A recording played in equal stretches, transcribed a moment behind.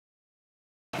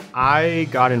I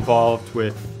got involved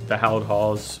with the Hallowed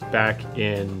Halls back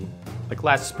in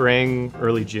last spring,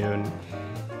 early June.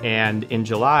 And in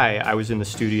July, I was in the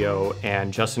studio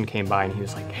and Justin came by and he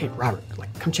was like, "Hey, Robert,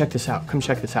 come check this out, come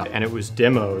check this out." And it was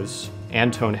demos.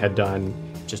 Antone had done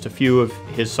just a few of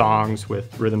his songs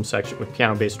with rhythm section, with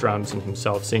piano, bass, drums, and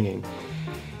himself singing.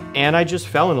 And I just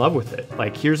fell in love with it.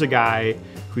 Here's a guy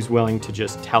who's willing to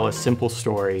just tell a simple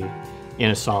story in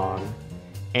a song,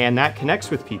 and that connects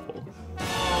with people.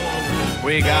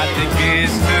 We got the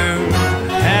keys to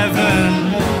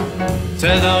heaven. To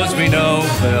those we know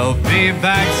will be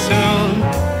back soon.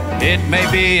 It may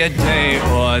be a day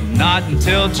or not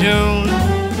until June.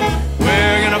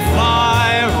 We're gonna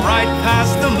fly right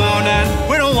past the moon, and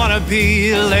we don't wanna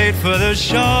be late for the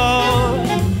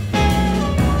show.